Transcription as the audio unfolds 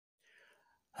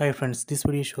Hi friends, this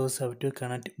video shows how to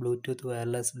connect Bluetooth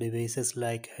wireless devices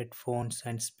like headphones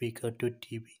and speaker to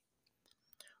TV.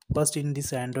 First, in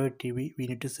this Android TV, we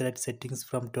need to select settings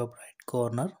from top right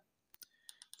corner.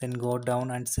 Then go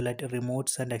down and select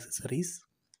remotes and accessories.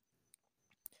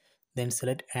 Then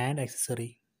select add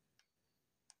accessory.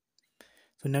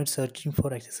 So now it's searching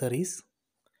for accessories.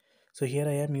 So here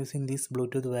I am using this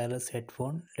Bluetooth wireless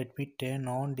headphone. Let me turn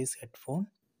on this headphone.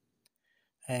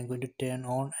 I am going to turn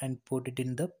on and put it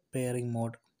in the pairing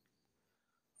mode.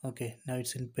 Okay, now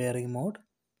it's in pairing mode.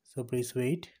 So please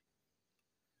wait.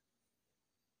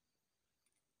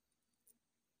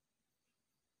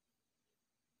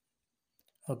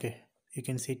 Okay, you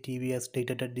can see TV has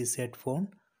detected this headphone.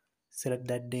 Select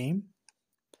that name.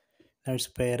 Now it's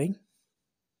pairing.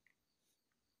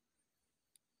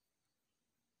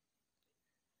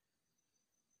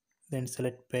 Then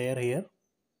select pair here.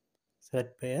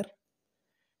 Select pair.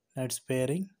 Now it's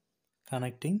pairing.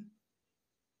 Connecting.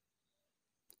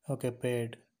 Okay,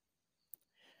 paired.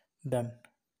 Done.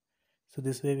 So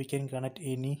this way we can connect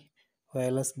any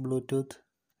wireless Bluetooth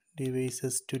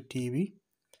devices to TV.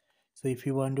 So if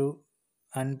you want to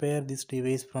unpair this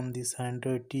device from this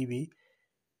Android TV,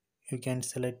 you can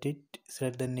select it.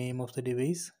 Select the name of the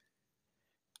device.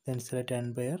 Then select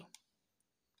unpair.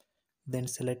 Then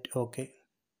select OK.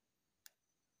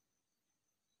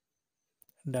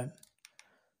 Done.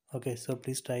 Okay, so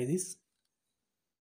please try this.